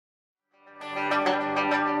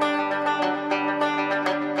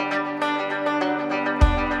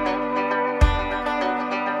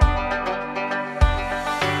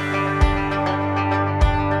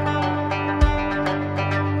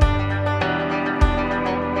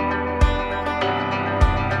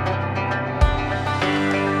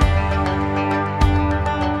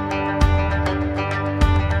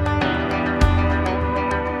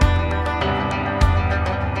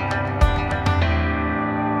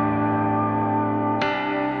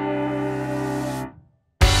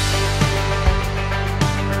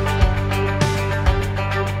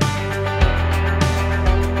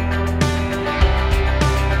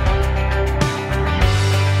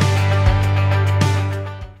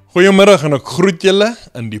Goeiemiddag en ek groet julle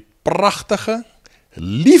in die pragtige,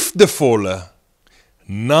 liefdevolle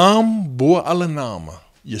naam bo alle name,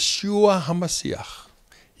 Yeshua HaMashiach,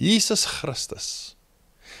 Jesus Christus,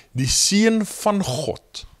 die Seun van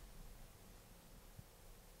God,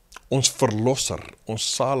 ons verlosser,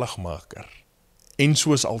 ons saligmaker, en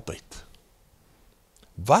soos altyd.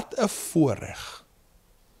 Wat 'n voorreg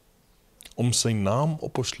om sy naam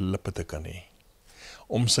op ons lippe te kan hê,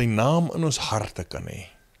 om sy naam in ons harte kan hê,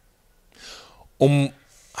 om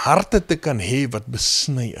harte te kan hê wat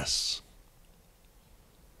besny is,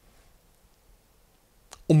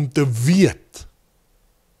 om te weet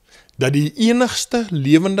dat die enigste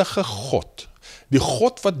lewendige God, die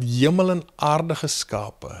God wat hemel en aarde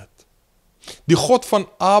geskape het, die God van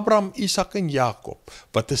Abraham, Isak en Jacob,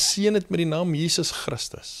 wat 'n seun het met die naam Jesus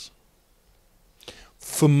Christus,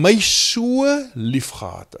 vir my so lief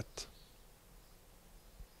gehad het,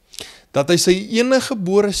 dat hy sy enige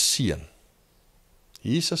gebore seun,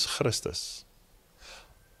 Jesus Christus,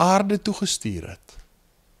 aarde toegestuur het,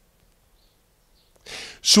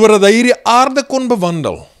 sodat hy hierdie aarde kon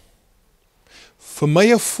bewandel, vir my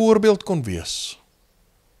 'n voorbeeld kon wees,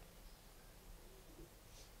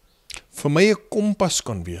 vir my 'n kompas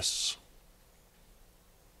kon wees,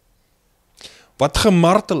 wat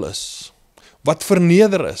gemartel is, wat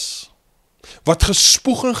verneder is, wat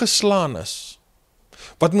gespoeg en geslaan is,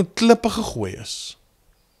 wat met klippe gegooi is,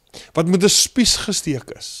 wat met 'n spies gesteek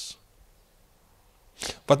is,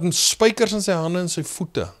 wat met spykers in sy hande en sy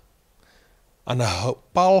voete, aan 'n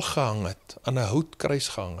paal gehang het, aan 'n houtkruis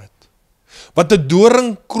gehang het, wat 'n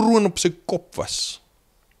doringkroon op sy kop was,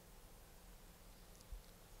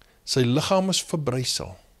 sy liggaam is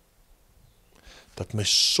verbrysel, dat my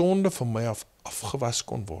sonde van my afgewas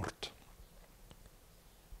kon word.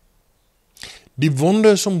 Die wonde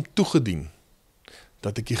is hom toegedien,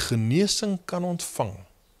 dat ek die genesing kan ontvang,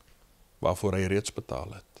 waarvoor hy reeds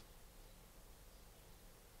betaal het.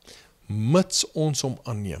 Mits ons hom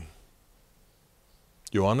aanneem.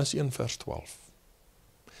 Johannes 1 vers 12.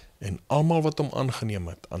 En almal wat hom aangeneem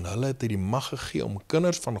het, aan hulle het hy die mag gegee om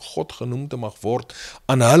kinders van God genoem te mag word,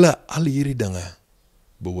 aan hulle al hierdie dinge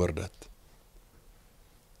behoort dit.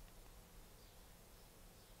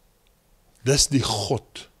 Dis die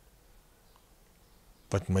God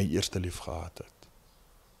wat my eerste lief gehad het.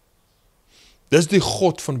 Dis die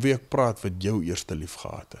God van wie ek praat wat jou eerste lief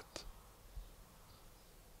gehad het.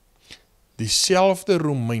 Dieselfde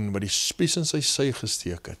Romein wat die spies in sy sy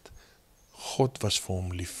gesteek het, God was vir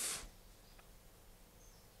hom lief.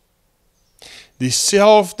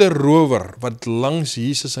 Dieselfde rower wat langs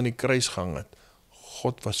Jesus aan die kruis gehang het,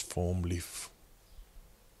 God was vir hom lief.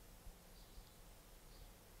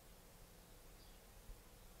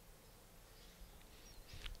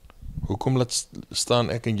 Hoekom laat staan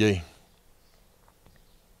ek en jy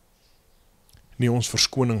nie ons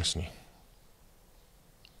verskonings nie?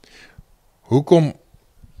 Hoekom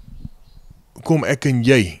kom ek en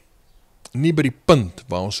jy nie by die punt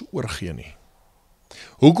waar ons oorgee nie?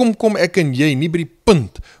 Hoekom kom ek en jy nie by die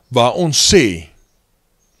punt waar ons sê,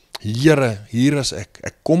 Here, hier is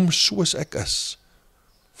ek kom soos ek is,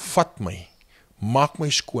 vat my, maak my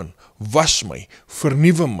skoon, was my,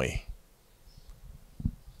 vernuwe my,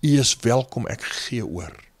 U is welkom, ek gee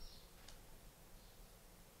oor.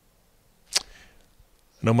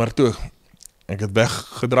 Nou maar toe, ek het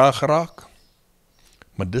weggedra geraak,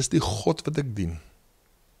 maar dis die God wat ek dien.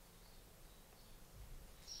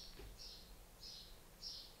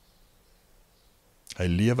 Hy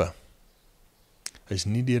lewe. Hy is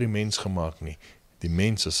nie deur die mens gemaak nie, die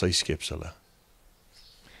mens is sy skepsele.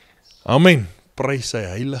 Amen, prys sy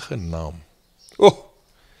heilige naam.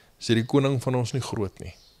 Is die koning van ons nie groot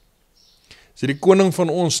nie? Is die koning van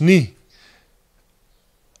ons nie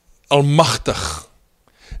almagtig?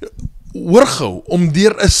 Hoor gou, om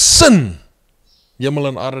deur 'n sin hemel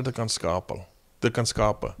en aarde te kan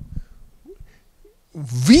skape.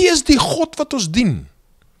 Wie is die God wat ons dien?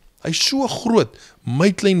 Hy is so groot,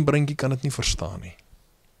 my klein breintjie kan dit nie verstaan nie.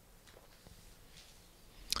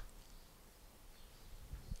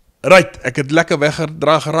 Right, ek het lekker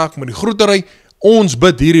weggedra geraak met die groetery. Ons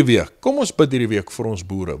bid hierdie week. Kom ons bid hierdie week vir ons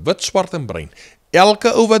boere, wit, swart en bruin. Elke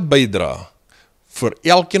ou wat bydra, vir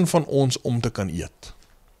elkeen van ons om te kan eet.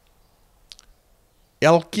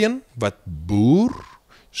 Elkeen wat boer,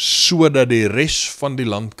 sodat die res van die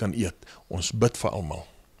land kan eet. Ons bid vir almal.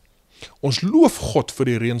 Ons loof God vir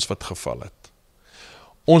die reëns wat geval het.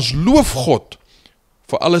 Ons loof God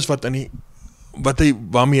vir alles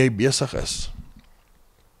waarmee hy besig is.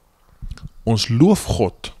 Ons loof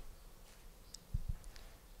God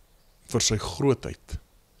vir sy grootheid,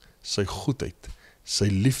 sy goedheid, sy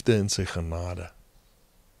liefde en sy genade.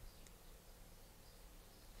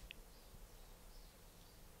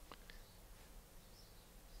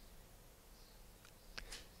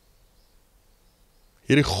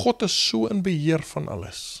 Hierdie God is so in beheer van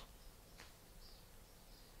alles.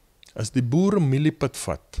 As die boer 'n mieliepit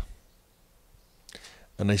vat,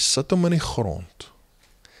 en hy sit hom in die grond,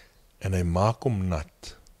 en hy maak hom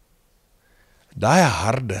nat, daai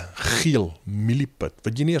harde, geel mieliepit,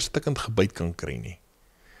 wat jy nie eers stikkend gebyt kan kry nie,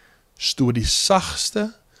 stoot die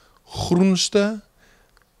sagste, groenste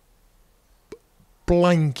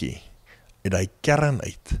plantjie uit die kern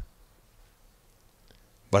uit,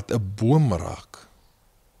 wat 'n boom raak,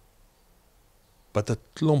 wat 'n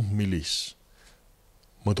klomp mielies,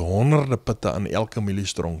 met honderde pitte aan elke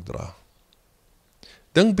mieliestronk dra.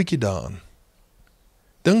 Dink bietjie daaraan.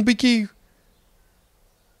 Dink bietjie,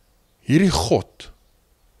 hierdie God,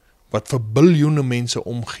 wat vir biljoene mense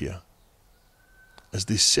omgee, is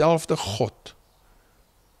dieselfde God,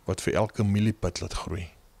 wat vir elke mieliepit laat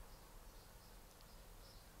groei.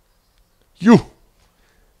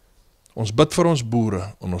 Ons bid vir ons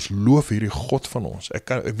boere, en ons loof hierdie God van ons. Ek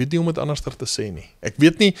weet nie hoe om dit anders te sê nie. Ek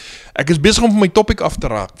weet nie, ek is besig om my topic af te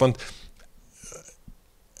raak, want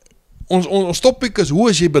ons topic is, hoe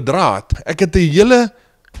is jy bedraad? Ek het 'n hele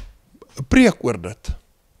preek oor dit.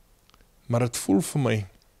 Maar dit voel vir my,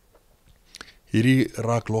 hierdie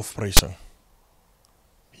raak lofprysing.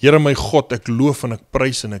 Here my God, ek loof en ek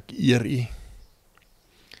prys en ek eer U.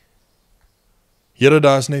 Here,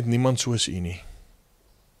 daar is net niemand soos U nie.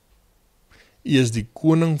 U is die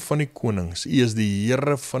koning van die konings, U is die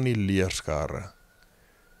Here van die leerskare.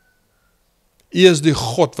 U is die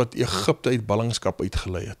God wat Egipte uit ballingskap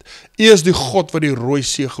uitgelei het. U is die God wat die Rooi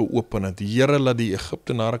See geopen het. Here, laat die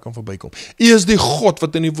Egiptenare kan verbykom. U is die God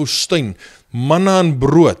wat in die woestyn manna en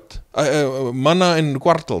brood, manna en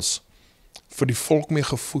kwartels vir die volk mee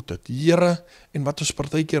gevoed het. Here, en wat ons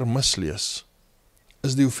partykeer mislees,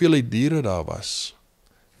 is die hoeveelheid diere daar was.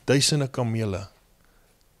 Duisende kamele,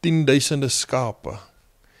 10.000 skape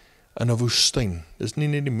in 'n woestyn. Dis nie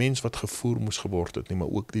net die mens wat gevoer moes geword het nie, maar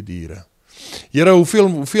ook die diere. Here,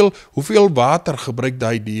 hoeveel water gebruik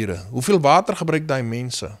daai diere? Hoeveel water gebruik daai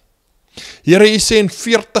mense? Here, U sê in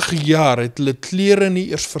 40 jaar het hulle klere nie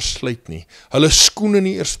eers versluit nie, hulle skoene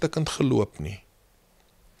nie eers stikkend geloop nie.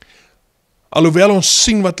 Alhoewel ons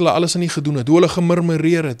sien wat hulle alles in U gedoen het, hoe hulle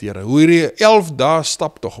gemurmureer het, Here, hoe hierdie 11 dae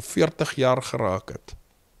stap tog, of 40 jaar geraak het.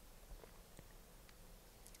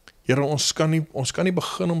 Here, ons kan nie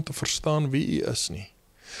begin om te verstaan wie U is nie.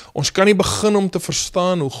 Ons kan nie begin om te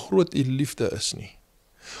verstaan hoe groot U liefde is nie.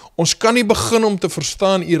 Ons kan nie begin om te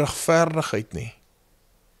verstaan U regverdigheid nie.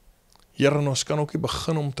 Here, en ons kan ook nie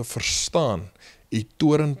begin om te verstaan U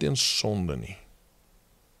toorn teen sonde nie.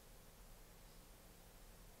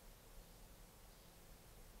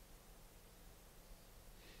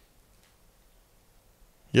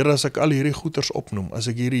 Here, as ek al hierdie goeters opnoem, as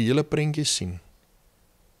ek hierdie hele prentjie sien,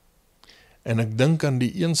 en ek dink aan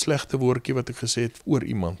die een slegte woordjie wat ek gesê het oor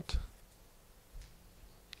iemand.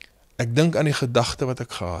 Ek dink aan die gedagte wat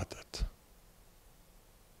ek gehad het.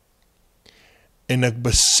 En ek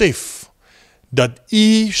besef dat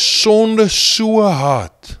U sonde so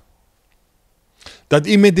haat, dat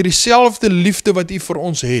U met dieselfde liefde wat U vir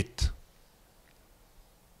ons het,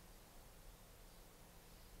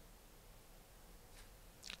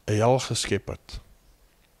 een hel geskep het.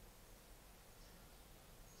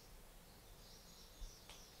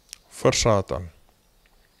 Vir Satan.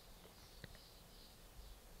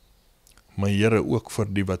 Maar Here ook vir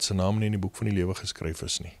die wat sy naam nie in die boek van die lewe geskryf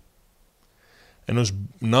is nie. En ons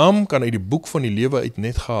naam kan uit die boek van die lewe uit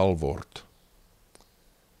net gehaal word,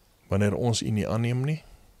 wanneer ons U nie aanneem nie,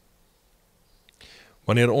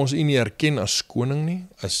 wanneer ons U nie erken as koning nie,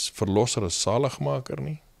 as verlosser, as saligmaker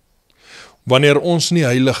nie, wanneer ons nie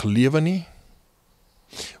heilig lewe nie,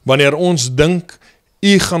 wanneer ons dink,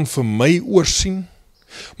 U gaan vir my oorsien,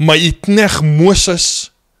 maar U knegt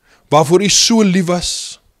Moses, waarvoor U so lief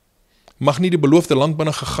was, mag nie die beloofde land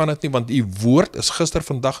binne gegaan het nie, want U woord is gister,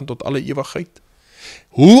 vandag en tot alle ewigheid.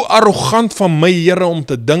 Hoe arrogant van my, Here, om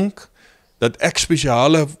te dink, dat ek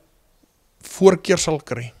spesiale voorkeur sal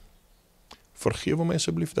kry. Vergewe my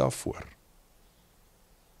asseblief daarvoor.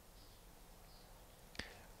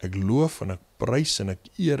 Ek loof en ek prys en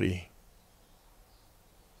ek eer U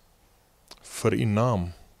vir U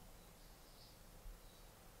naam.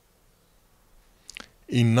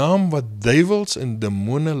 U naam wat duivels en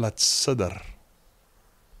demone laat sidder.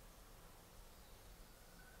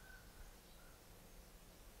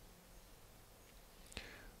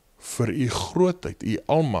 Vir U grootheid, U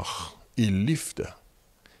almag, U liefde,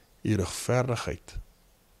 U regverdigheid.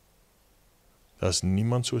 Daar is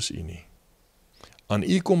niemand soos U nie. Aan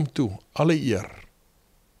U kom toe alle eer,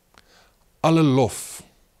 alle lof,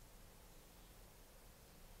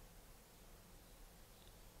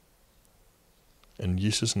 In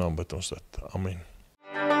Jesus naam bid ons dit. Amen.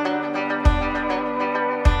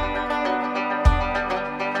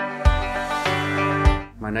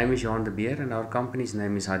 My name is Jaco Goosen and our company's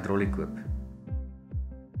name is sofTUBE.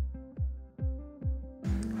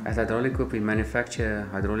 At sofTUBE we manufacture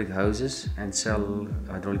hydraulic hoses and sell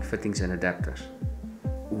hydraulic fittings and adapters.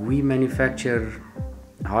 We manufacture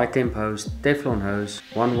high temp hose, Teflon hose,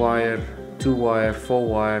 1 wire, 2 wire, 4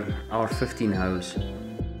 wire, R15 hose.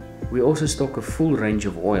 We also stock a full range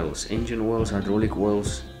of oils, engine oils, hydraulic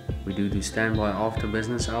oils. We do standby after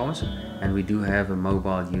business hours, and we do have a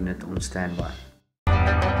mobile unit on standby.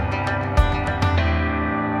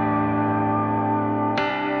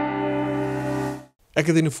 Ek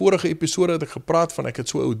het in die vorige episode het ek gepraat van, ek het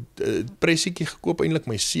so 'n pressiekie gekoop, eintlik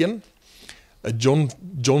my seun, 'n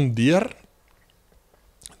John Deere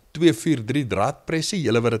 243 draad pressie,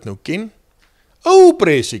 julle wat dit nou ken, ou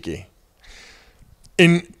pressiekie.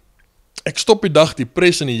 En ek stop die dag die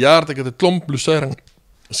pres in die jaar, ek het 'n klomp bloesering,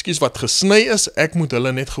 wat gesny is, ek moet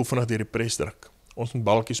hulle net gou vinnig deur die pres druk. Ons moet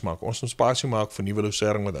balkies maak, ons moet spasie maak vir nuwe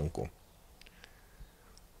bloesering wat inkom.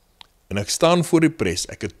 En ek staan voor die pres,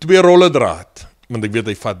 ek het 2 rolle draad, want ek weet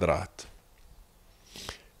hy vat draad.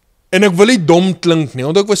 En ek wil nie dom klink nie,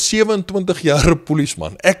 want ek was 27 jaar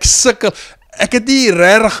polisman. Ek sukkel, ek het nie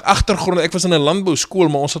regtig agtergrond, ek was in 'n landbouskool,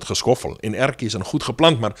 maar ons het geskoffel en ertjies en goed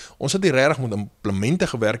geplant, maar ons het nie regtig met implemente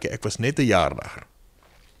gewerk, ek was net 'n jaar daar.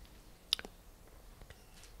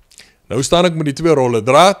 Nou staan ek met die 2 rolle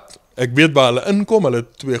draad, ek weet waar hulle inkom, hulle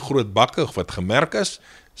 2 groot bakke wat gemerk is,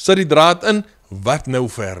 sit die draad in, wat nou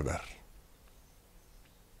verder?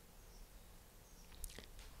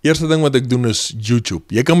 Eerste ding wat ek doen is YouTube.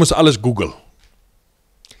 Jy kan mos alles Google.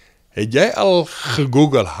 Het jy al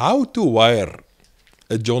gegoogel how to wire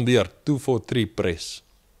a John Deere 243 press?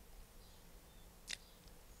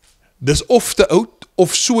 Dis of te oud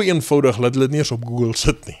of so eenvoudig dat hulle dit nie eens op Google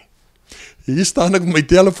sit nie. Hier staan ek met my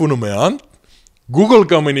telefoon in my hand. Google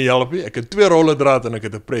kan my nie help nie. Ek het 2 rolle draad en ek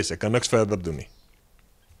het 'n press. Ek kan niks verder doen nie.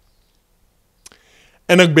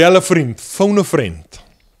 En ek bel 'n vriend, phone 'n vriend.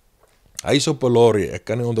 Hy is op 'n lorry, ek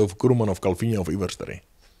kan nie onthou of Kroeman of Calvinia of iewers daar.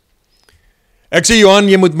 Ek sê, Johan,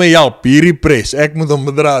 jy moet my help, hierdie pres, ek moet hom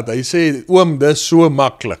bedraad. Hy sê, oom, dis so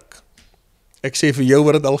maklik. Ek sê, vir jou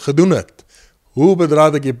wat het al gedoen het, hoe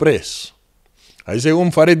bedraad ek die pres? Hy sê,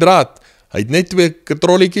 oom, vat die draad. Hy het net 2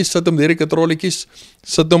 katrolletjies, sit hom deur die katrolletjies,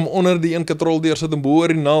 sit hom onder die een katroldeur, sit hom bo oor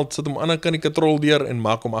die naald, sit hom aan die ander kant die katroldeur en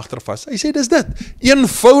maak hom agter vas. Hy sê, dis dit,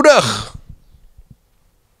 eenvoudig.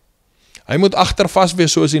 Hy moet agter vas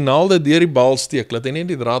wees soos die naalde deur die bal steek, laat hy net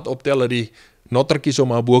die draad optel, dat die nottertjies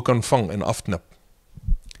om haar bo kan vang en afknip.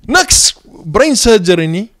 Niks brain surgery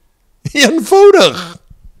nie, eenvoudig.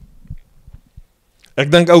 Ek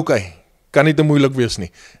dink, okay, kan nie te moeilik wees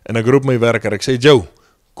nie, en ek roep my werker, ek sê, Joe,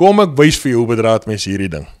 kom ek wys vir jou hoe bedraad mens hierdie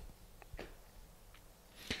ding.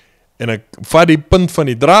 En ek vat die punt van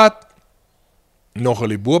die draad, nog al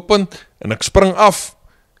die bopunt, en ek spring af,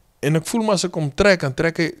 en ek voel maar as ek hom trek, dan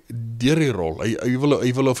trek hy deur die rol. Hy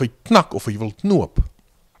wil of hy knak, of hy wil knoop.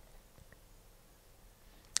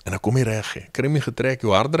 En ek kom nie reg, ek kry my getrek,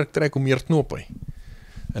 hoe harder ek trek, hoe meer knoop hy.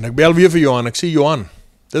 En ek bel weer vir Johan, ek sê, Johan,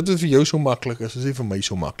 dit wat vir jou so maklik is nie vir my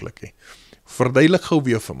so maklik. Verduidelik gou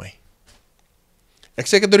weer vir my. Ek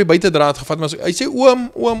sê, ek het door die buitendraad gevat, maar hy sê,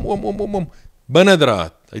 oom,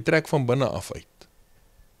 binnendraad. Hy trek van binne af uit.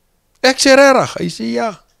 Ek sê, regtig, hy sê,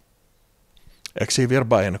 ja. Ek sê weer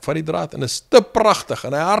by, en ek vat die draad, en is te pragtig,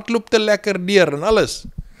 en hy hardloop te lekker deur, en alles.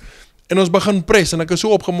 En ons begin pres, en ek is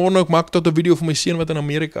so opgemonde, ek maak tot 'n video vir my seun wat in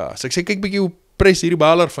Amerika is. Ek sê, kyk bietjie hoe pres hierdie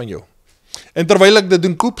baler van jou. En terwyl ek dit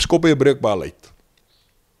doen, skop hy 'n breukbal uit.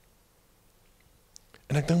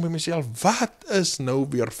 En ek dink by myself, wat is nou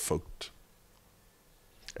weer fout?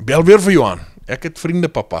 Ek bel weer vir Johan, ek het vriende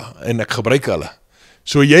papa, en ek gebruik hulle.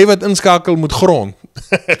 So jy wat inskakel moet grond,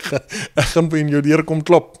 ek gaan by jou deur kom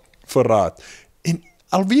klop, vir raad. En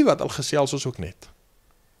al wie wat, al gesels ons ook net.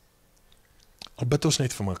 Al bid ons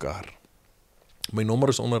net vir mekaar. My nommer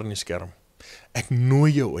is onder in die skerm. Ek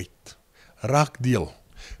nooi jou uit. Raak deel.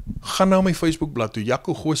 Gaan na my Facebookblad toe,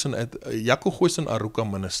 Jaco Goosen Aruka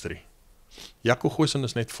Ministry. Jaco Goosen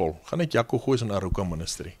is net vol. Gaan net Jaco Goosen Aruka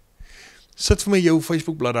Ministry. Sit vir my jou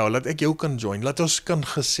Facebookblad daar, laat ek jou kan join, laat ons kan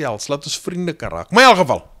gesels, laat ons vriende kan raak. Maar in elk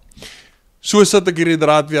geval, so sit ek hierdie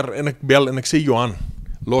draad weer, en ek bel, en ek sê, Johan,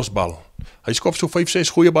 losbal. Hy skop so 5-6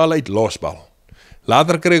 goeie bal uit, losbal.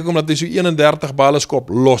 Later kry ek omdat hy so 31 balle skop,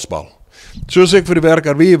 losbal. So sê ek vir die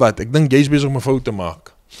werker, weet jy wat, ek dink jy is besig om 'n fout te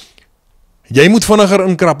maak. Jy moet vinniger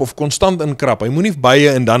inkrap of konstant inkrap. Hy moet nie baie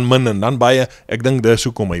en dan min en dan baie, ek dink dis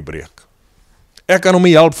hoekom hy breek. Ek kan hom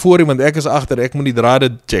nie help voor, want ek is agter, ek moet die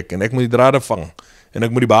drade check en ek moet die drade vang en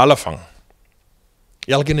ek moet die bale vang.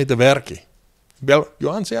 Elkeen het 'n werkie. Bel,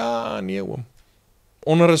 Johan sê, ja, nee oom.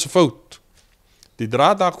 Onder is 'n fout. Die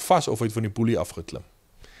draad hak vas of hy het van die poelie afgeklim.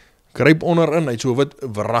 Kryp onderin, hy het so wit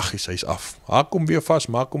wraggies, hy's af. Maak hom weer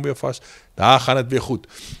vas, daar gaan dit weer goed.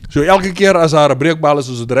 So elke keer as daar 'n breekbal is,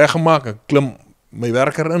 ons het reg gemaak, ek klim my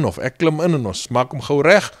werker in, of ek klim in en ons maak hom gou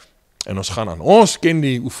reg, en ons gaan aan. Ons ken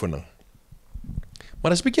die oefening.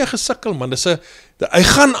 Maar dit is 'n bietjie gesukkel, man. Hy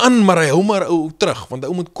gaan aan, maar hy hou maar ou terug, want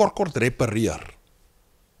hy moet kort repareer.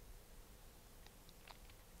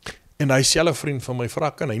 En hy selfe vriend van my vra,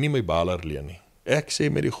 kan hy nie my baler leen nie. Ek sê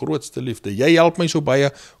met die grootste liefde, jy help my so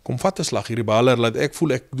baie, kom vat 'n slag hierdie baler, laat ek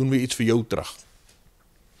voel ek doen weer iets vir jou terug.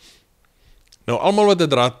 Nou, almal wat 'n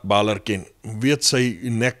draadbaler ken, weet sy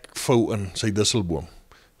nek vou in sy disselboom,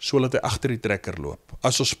 so dat hy agter die trekker loop.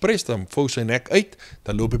 As ons pres, dan vou sy nek uit,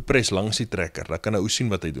 dan loop hy pres langs die trekker, dan kan hy sien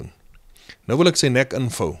wat hy doen. Nou wil ek sy nek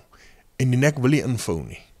invou, en die nek wil nie invou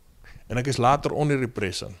nie. En ek is later onder die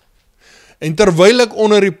pres in. En terwyl ek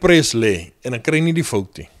onder die pres lê, en ek kry nie die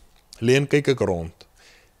fout nie, lê en kyk ek rond,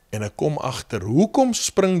 en ek kom agter, hoekom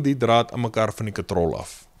spring die draad aan mekaar van die katrol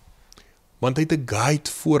af? Want hy het 'n guide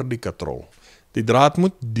voor die katrol. Die draad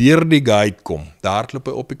moet deur die guide kom, daar loop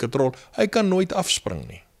hy op die katrol, hy kan nooit afspring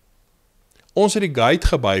nie. Ons het die guide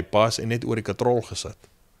gebypas en net oor die katrol gesit.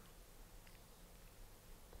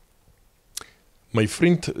 My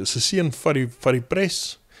vriend se seun vat die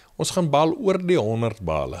pres, ons gaan bal oor die 100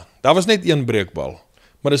 bale. Daar was net een breekbal,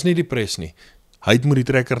 maar dis nie die pres nie. Hy moet die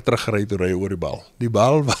trekker terugry toe ry oor die bal. Die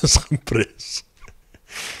bal was gepres.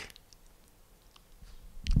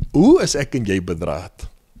 Hoe is ek en jy bedraad?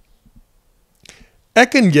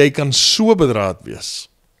 Ek en jy kan so bedraad wees,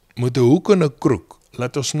 met 'n hoek en 'n kroek,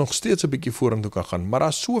 laat ons nog steeds 'n bietjie vorentoe kan gaan, maar daar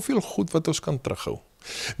is soveel goed wat ons kan terughou.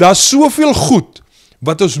 Daar is soveel goed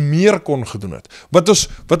wat ons meer kon gedoen het,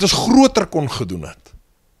 wat ons groter kon gedoen het,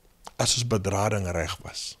 as ons bedrading reg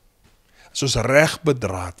was. As ons reg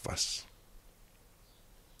bedraad was.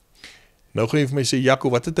 Nou gaan jy vir my sê, Jaco,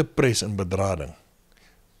 wat het 'n pres in bedrading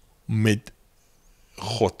met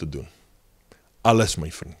God te doen? Alles,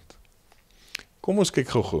 my vriend. Kom ons kyk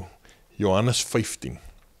gou. Johannes 15.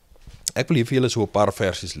 Ek wil hier vir julle so 'n paar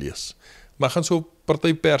versies lees. Maar ek gaan so 'n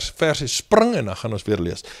party versies spring en dan gaan ons weer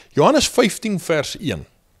lees. Johannes 15 vers 1.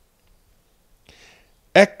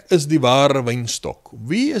 Ek is die ware wynstok.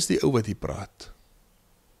 Wie is die ou wat hier praat?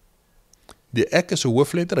 Die ek is 'n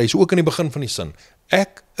hoofletter, hy is ook in die begin van die sin.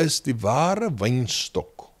 Ek is die ware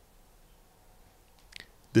wynstok.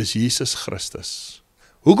 Dis Jesus Christus.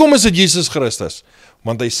 Hoekom is dit Jesus Christus?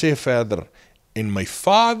 Want hy sê verder, en my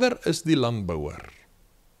Vader is die landbouer.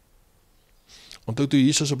 Onthou toe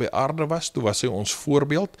Jesus op die aarde was, toe was hy ons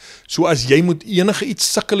voorbeeld. So as jy moet enige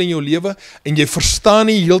iets sukkel in jou lewe, en jy verstaan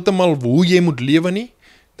nie heeltemal hoe jy moet lewe nie,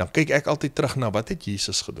 dan kyk ek altyd terug na wat het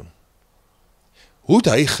Jesus gedoen. Hoe het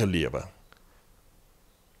hy gelewe?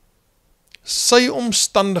 Sy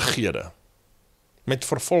omstandighede met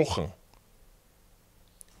vervolging.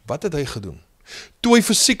 Wat het hy gedoen? Toe hy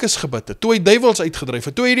vir siekes gebid het, toe hy duiwels uitgedryf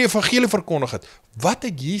het, toe hy die evangelie verkondig het, wat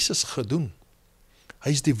het Jesus gedoen? Hy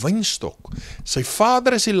is die wynstok. Sy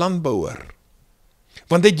Vader is die landbouer.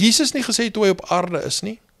 Want het Jesus nie gesê toe hy op aarde is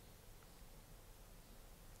nie?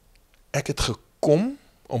 Ek het gekom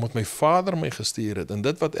omdat my Vader my gestuur het, en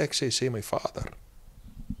dit wat ek sê, sê my Vader.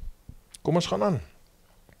 Kom ons gaan aan.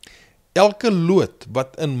 Elke loot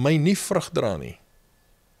wat in my nie vrug dra nie,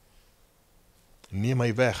 neem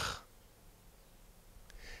my weg.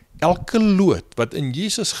 Elke loot wat in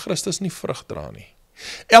Jesus Christus nie vrug dra nie,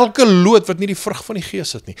 elke loot wat nie die vrug van die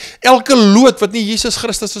Gees het nie, elke loot wat nie Jesus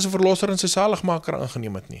Christus as 'n verlosser en sy saligmaker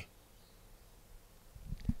aangeneem het nie,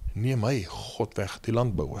 neem my God weg, die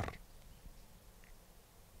landbouer.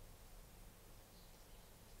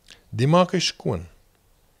 Die maak hy skoon.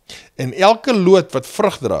 En elke loot wat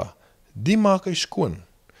vrug dra, die maak hy skoon,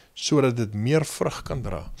 sodat dit meer vrug kan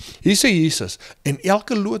dra. Hier sê Jesus, en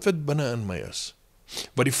elke loot wat binne in my is,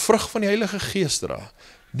 wat die vrug van die Heilige Gees dra,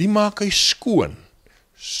 die maak hy skoon,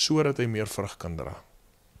 sodat hy meer vrug kan dra.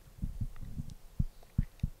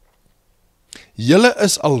 Julle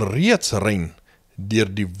is alreeds rein deur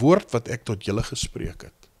die woord wat ek tot julle gespreek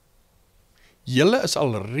het. Julle is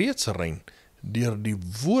alreeds rein deur die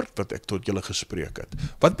woord wat ek tot julle gespreek het.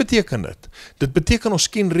 Wat beteken dit? Dit beteken ons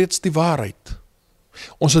ken reeds die waarheid.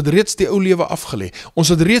 Ons het reeds die ou lewe afgelê. Ons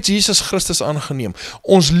het reeds Jesus Christus aangeneem.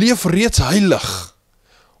 Ons leef reeds heilig.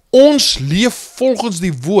 Ons leef volgens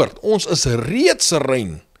die woord. Ons is reeds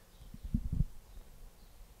rein.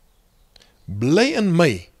 Bly in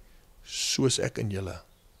my, soos ek in julle.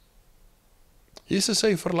 Jesus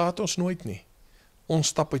sê, verlaat ons nooit nie. Ons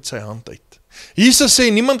stap uit sy hand uit. Jesus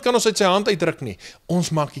sê, niemand kan ons uit sy hand uitruk nie.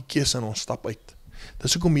 Ons maak die keuse en ons stap uit.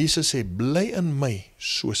 Dis hoekom Jesus sê, bly in my,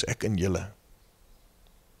 soos ek in julle.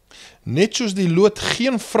 Net soos die loot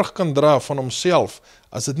geen vrug kan dra van homself,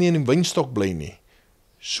 as dit nie in die wynstok bly nie,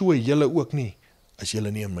 so julle ook nie, as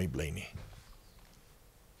julle nie in my bly nie.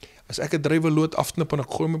 As ek 'n druiweloot afknip en ek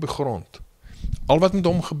gooi hom op die grond, al wat met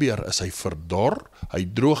hom gebeur, is hy verdor, hy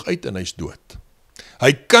droog uit en hy's dood.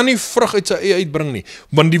 Hy kan nie vrug uit sy eie uitbring nie,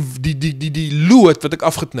 want die loot wat ek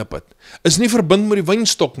afgeknip het, is nie verbind met die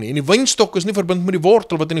wynstok nie, en die wynstok is nie verbind met die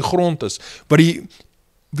wortel wat in die grond is, wat die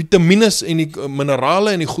vitamines en die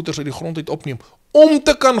minerale en die goeders uit die grond uit opneem, om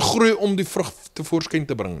te kan groei, om die vrug tevoorskyn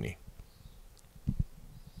te bring nie.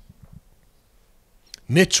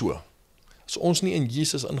 Net so, as ons nie in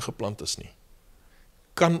Jesus ingeplant is nie,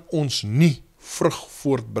 kan ons nie vrug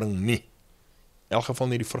voortbring nie. In elk geval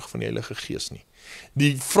nie die vrug van die Heilige Gees nie.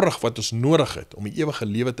 Die vrug wat ons nodig het om die ewige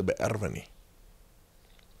lewe te beerwe nie.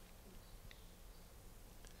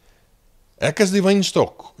 Ek is die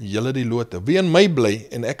wynstok, julle die lote. Wie in my bly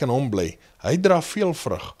en ek in hom bly, hy dra veel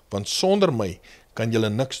vrug, want sonder my kan julle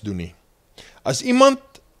niks doen nie. As iemand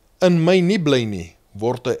in my nie bly nie,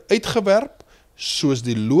 word hy uitgewerp soos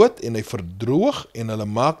die loot en hy verdroog en hulle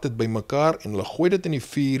maak dit bymekaar en hulle gooi dit in die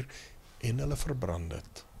vuur en hulle verbrand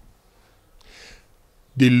dit.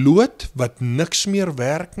 Die loot wat niks meer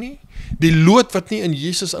werk nie, die loot wat nie in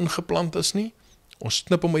Jesus ingeplant is nie, ons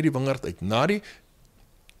knip hom uit die wingerd uit.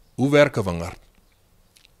 Hoe werk 'n wingerd?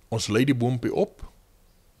 Ons lei die boompie op,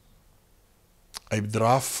 hy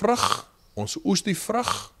dra vrug, ons oes die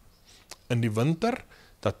vrug, in die winter,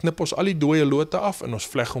 dan knip ons al die dooie lote af, en ons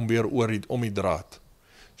vleg hom weer oor om die draad.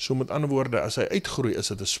 So met ander woorde, as hy uitgroei, is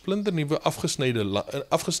dit 'n splinternuwe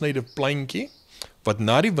afgesnyde plantjie, wat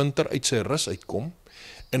na die winter uit sy rus uitkom,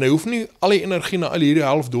 en hy hoef nie al die energie na al hierdie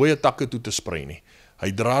halfdooie takke toe te sprei nie.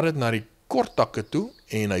 Hy dra dit na die kort takke toe,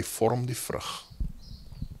 en hy vorm die vrug.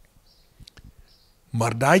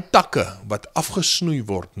 Maar daai takke, wat afgesnoei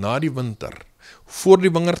word na die winter, voor die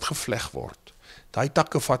wingerd gevleg word, daai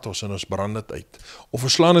takke vat ons en ons brand dit uit. Of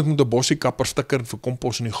ons slaan dit met 'n bossiekapper stikker vir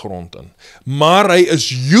kompos in die grond in. Maar hy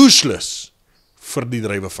is useless vir die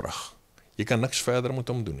druiwevrug. Jy kan niks verder met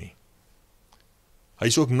hom doen nie. Hy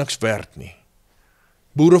is ook niks werd nie.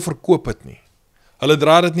 Boere verkoop dit nie. Hulle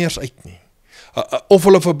dra dit nie eens uit nie. Of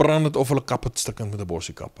hulle verbrand het, of hulle kap het stikkend met 'n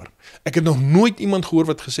bossiekapper. Ek het nog nooit iemand gehoor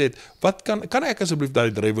wat gesê het, wat kan ek asseblief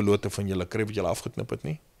daai druiwelote van julle kry wat julle afgeknip het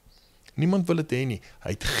nie? Niemand wil dit hê nie. Hy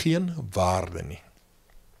het geen waarde nie.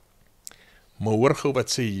 Maar hoor gou wat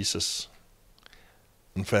sê Jesus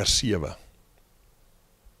in vers 7.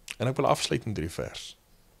 En ek wil afsluit met 3 vers.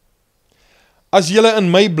 As julle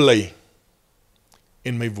in my bly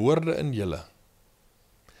en my woorde in julle,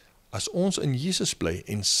 as ons in Jesus bly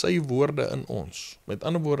en sy woorde in ons, met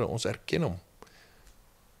ander woorde, ons erken hom,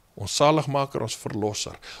 ons saligmaker, ons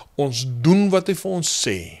verlosser, ons doen wat hy vir ons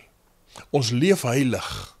sê, ons leef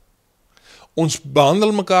heilig, ons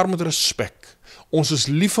behandel mekaar met respek, ons is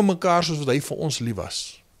lief vir mekaar soos wat hy vir ons lief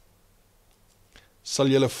was, sal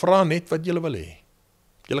julle vra net wat julle wil hê.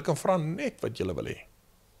 Julle kan vra net wat julle wil hê,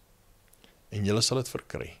 en julle sal dit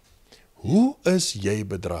verkry. Hoe is jy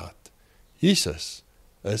bedraad? Jesus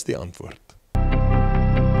is die antwoord.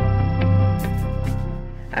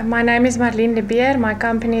 My name is Marlene de Beer. My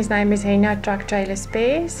company's name is Henia Truck Trailer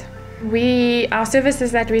Spares. Our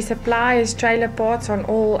services that we supply is trailer parts on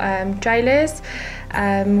all trailers.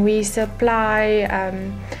 We supply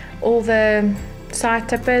all the side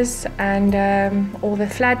tippers and all the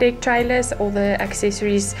flat deck trailers, all the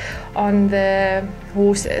accessories on the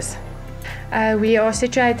horses. We are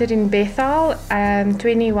situated in Bethel,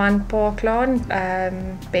 21 Park Lawn,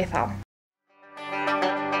 Bethel.